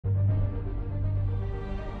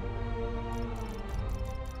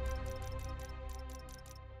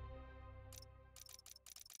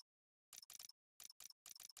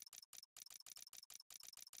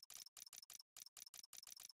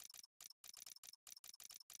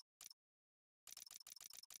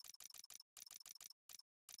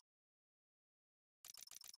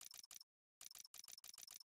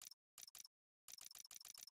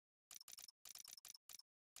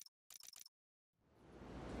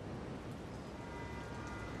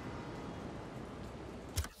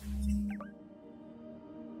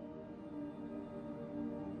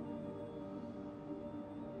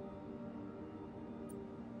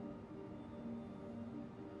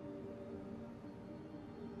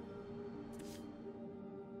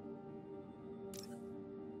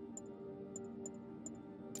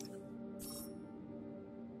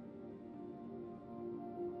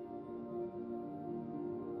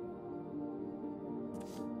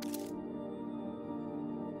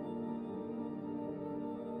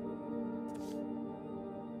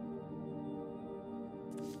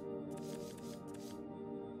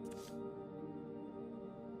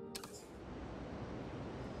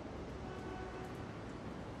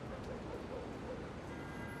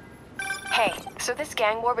Hey, so this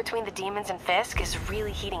gang war between the demons and Fisk is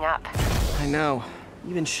really heating up. I know.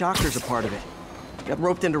 Even Shocker's a part of it. Got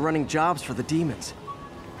roped into running jobs for the demons.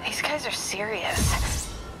 These guys are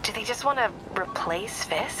serious. Do they just want to replace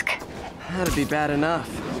Fisk? That'd be bad enough.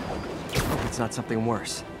 Hope it's not something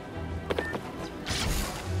worse.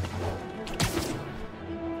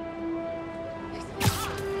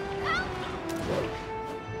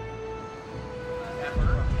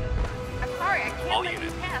 All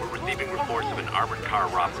units, we're receiving reports of an armored car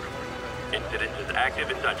robbery. Incident is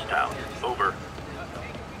active in Dutchtown. Over.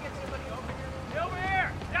 Over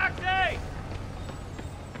here! Taxi!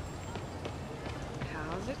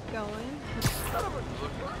 How's it going?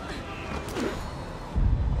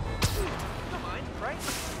 Don't mind, right?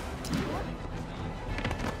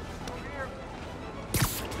 Over here.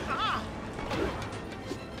 Ah!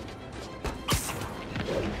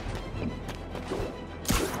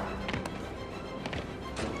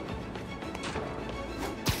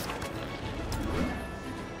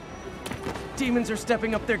 Demons are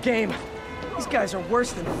stepping up their game. These guys are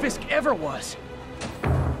worse than Fisk ever was.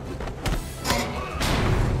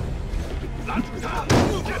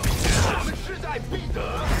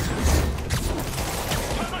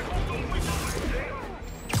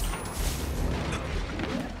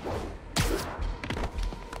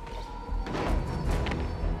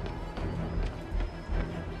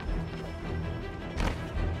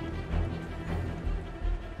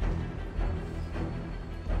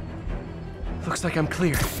 Looks like I'm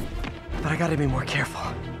clear, but I gotta be more careful.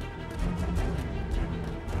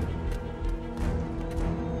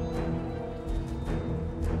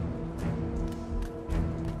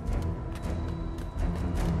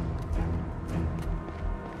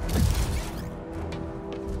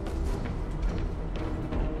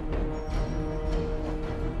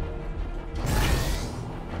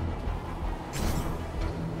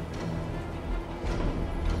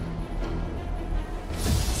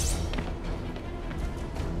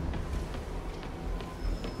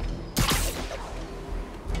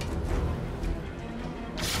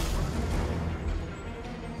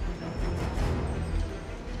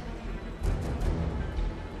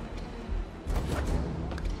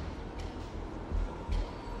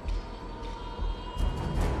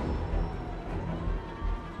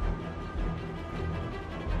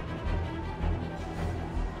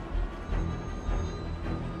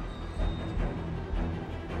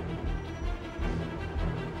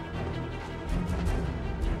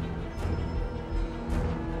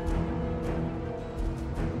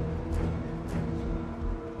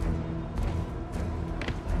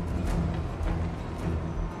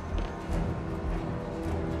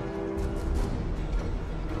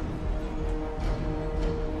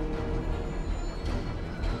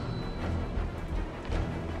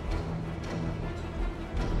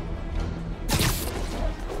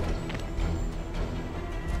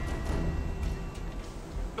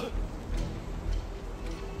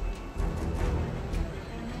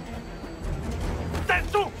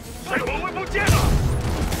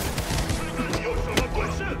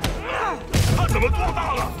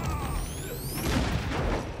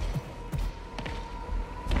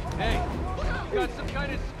 Hey, you got some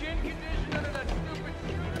kind of skin condition under that stupid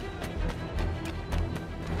scooter?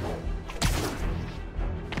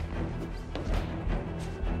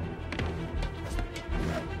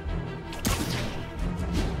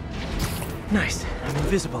 Nice. I'm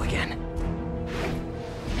invisible again.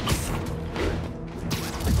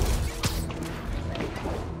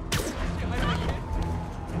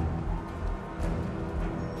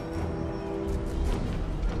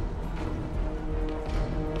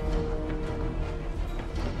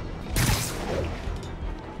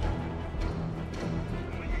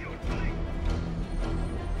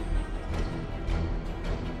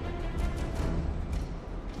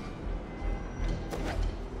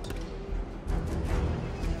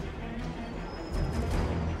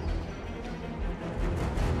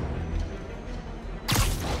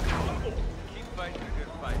 Keep fighting a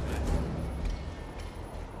good fight, man.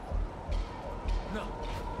 No.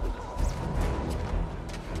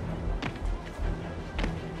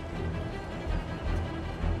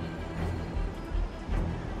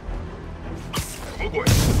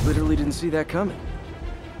 Literally didn't see that coming.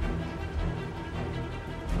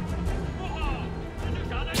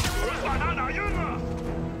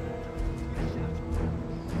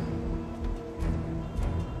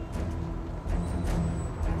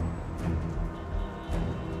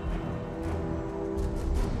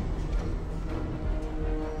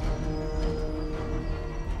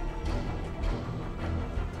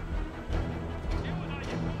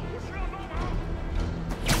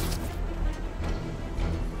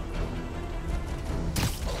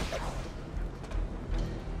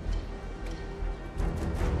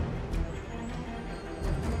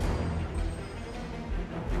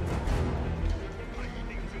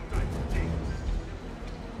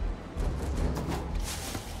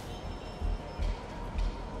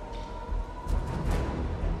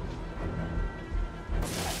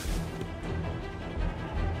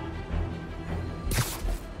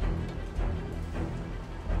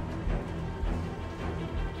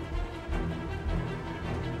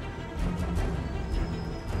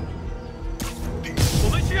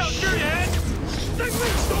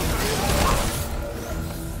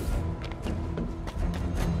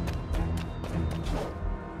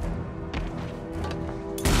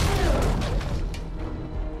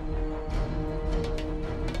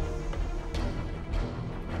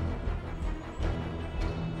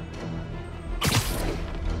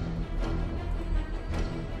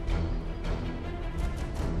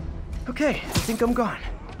 Okay, I think I'm gone.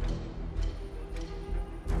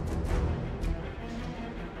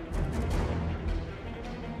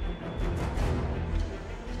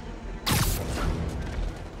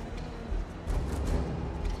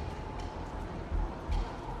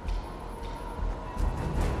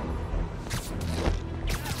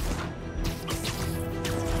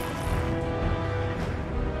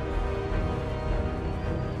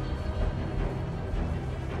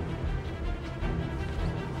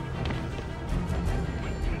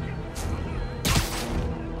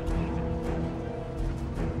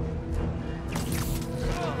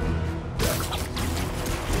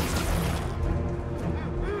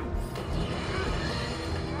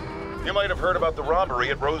 You might have heard about the robbery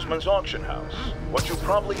at Roseman's auction house. What you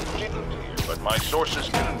probably didn't hear, but my sources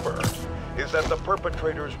confirm, is that the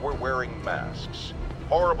perpetrators were wearing masks.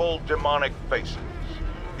 Horrible, demonic faces.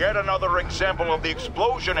 Yet another example of the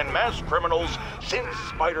explosion in mass criminals since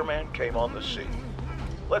Spider-Man came on the scene.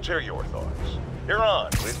 Let's hear your thoughts. You're on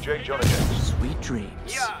with J. Jonah Jameson. Sweet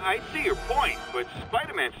dreams. Yeah, I see your point, but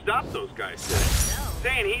Spider-Man stopped those guys.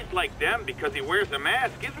 Saying he's like them because he wears a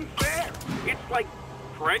mask isn't fair. It's like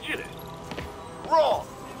prejudice. Wrong.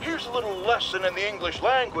 Here's a little lesson in the English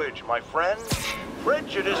language, my friend.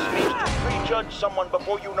 Prejudice means to prejudge someone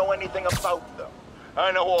before you know anything about them.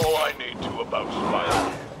 I know all I need to about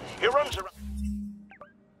Spider-Man. He runs around...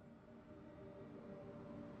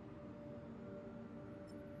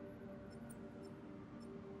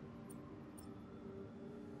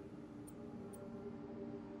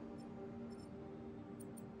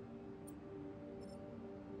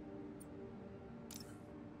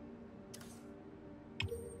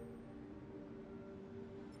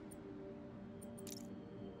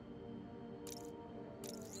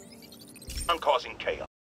 causing chaos.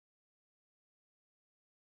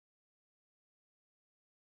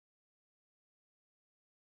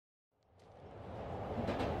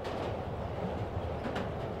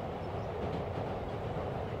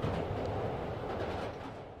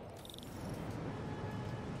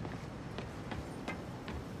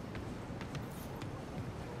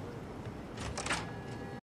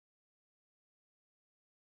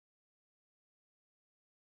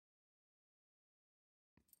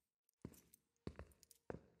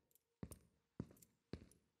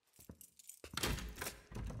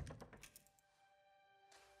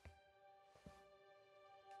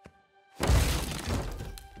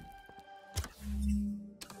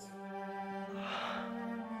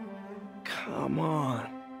 Come on.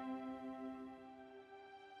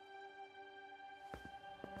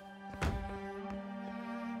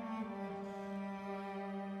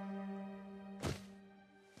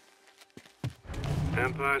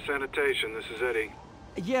 Empire Sanitation, this is Eddie.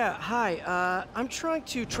 Yeah, hi. I'm trying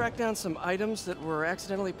to track down some items that were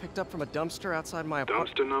accidentally picked up from a dumpster outside my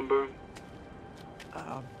apartment. Dumpster number?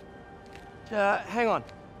 Hang on.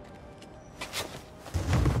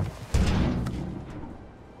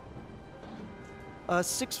 Uh,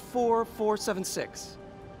 64476.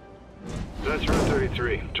 That's route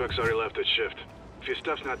 33. Truck's already left its shift. If your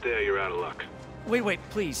stuff's not there, you're out of luck. Wait,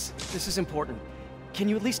 please. This is important. Can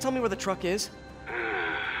you at least tell me where the truck is?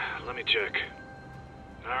 Let me check.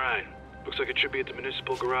 Alright. Looks like it should be at the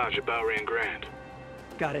municipal garage at Bowery and Grand.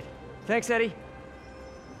 Got it. Thanks, Eddie.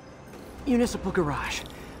 Municipal garage.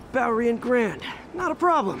 Bowery and Grand. Not a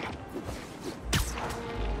problem.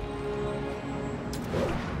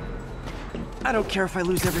 I don't care if I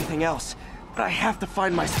lose everything else, but I have to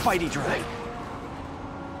find my Spidey drive.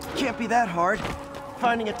 Can't be that hard.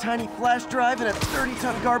 Finding a tiny flash drive in a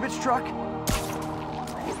 30-ton garbage truck.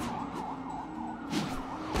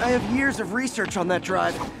 I have years of research on that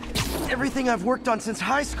drive. Everything I've worked on since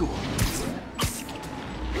high school.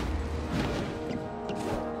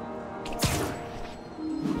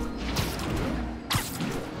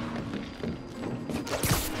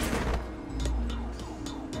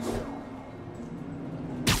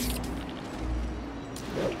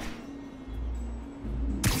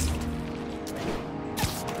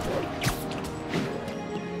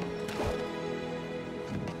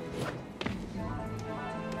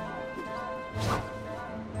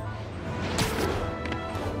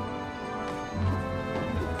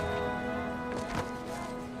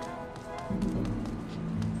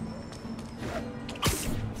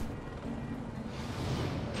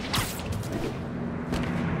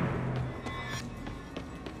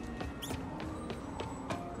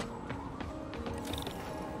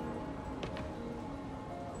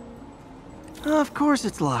 Of course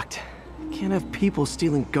it's locked. Can't have people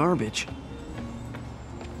stealing garbage.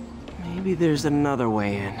 Maybe there's another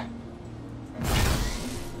way in.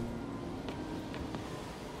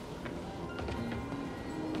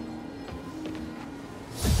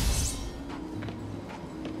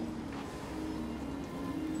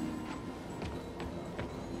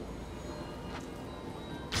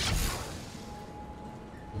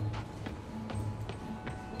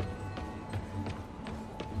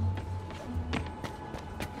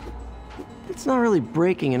 It's not really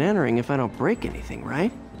breaking and entering if I don't break anything,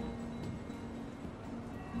 right?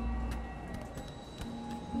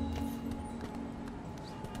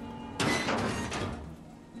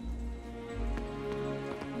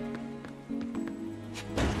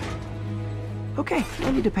 Okay,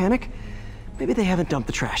 no need to panic. Maybe they haven't dumped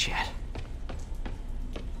the trash yet.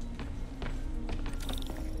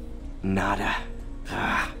 Nada.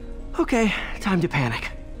 Okay, time to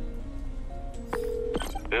panic.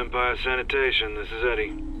 Empire Sanitation, this is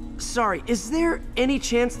Eddie. Sorry, is there any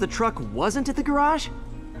chance the truck wasn't at the garage?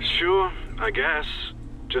 Sure, I guess.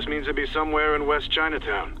 Just means it'd be somewhere in West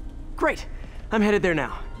Chinatown. Great, I'm headed there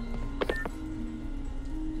now.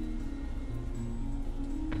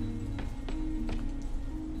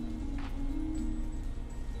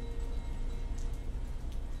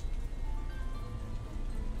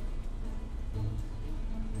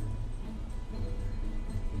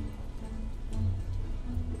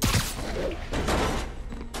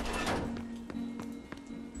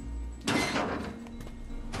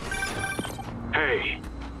 Hey,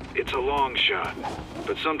 it's a long shot,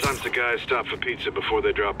 but sometimes the guys stop for pizza before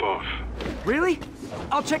they drop off. Really?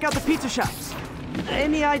 I'll check out the pizza shops.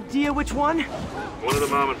 Any idea which one? One of the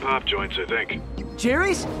mom and pop joints, I think.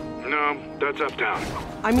 Jerry's? No, that's uptown.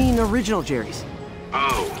 I mean original Jerry's.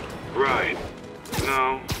 Oh, right.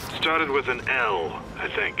 No, started with an L, I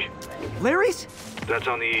think. Larry's? That's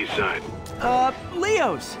on the east side.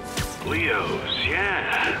 Leo's. Leo's,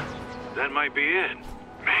 yeah. That might be it.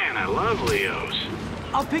 Man, I love Leo's.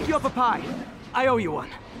 I'll pick you up a pie. I owe you one.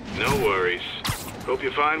 No worries. Hope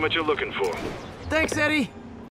you find what you're looking for. Thanks, Eddie.